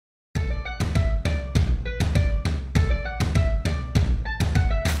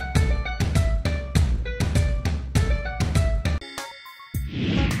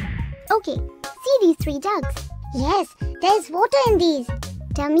Okay, see these 3 jugs? Yes, there's water in these.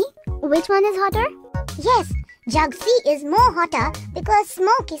 Tell me, which one is hotter? Yes, jug C is more hotter because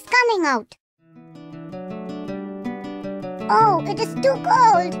smoke is coming out. Oh, it is too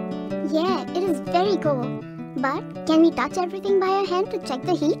cold. Yeah, it is very cold. But can we touch everything by our hand to check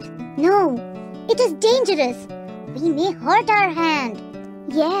the heat? No, it is dangerous. We may hurt our hand.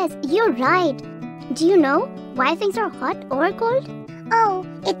 Yes, you're right. Do you know why things are hot or cold? Oh,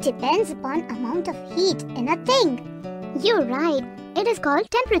 it depends upon amount of heat in a thing. You're right. It is called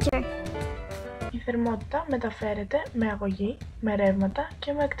temperature. Η θερμότητα μεταφέρεται με αγωγή, με ρεύματα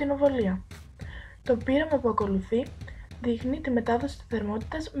και με ακτινοβολία. Το πείραμα που ακολουθεί δείχνει τη μετάδοση της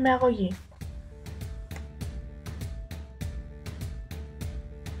θερμότητας με αγωγή.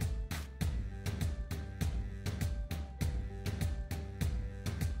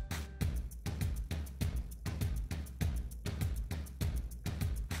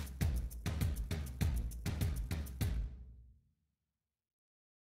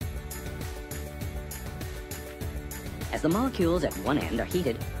 As the molecules at one end are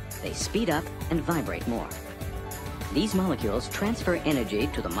heated, they speed up and vibrate more. These molecules transfer energy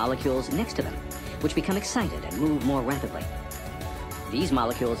to the molecules next to them, which become excited and move more rapidly. These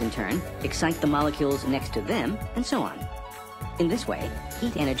molecules, in turn, excite the molecules next to them, and so on. In this way,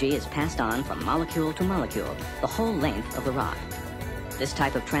 heat energy is passed on from molecule to molecule, the whole length of the rod. This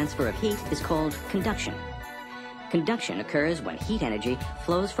type of transfer of heat is called conduction. Conduction occurs when heat energy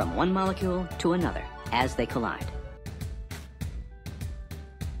flows from one molecule to another as they collide.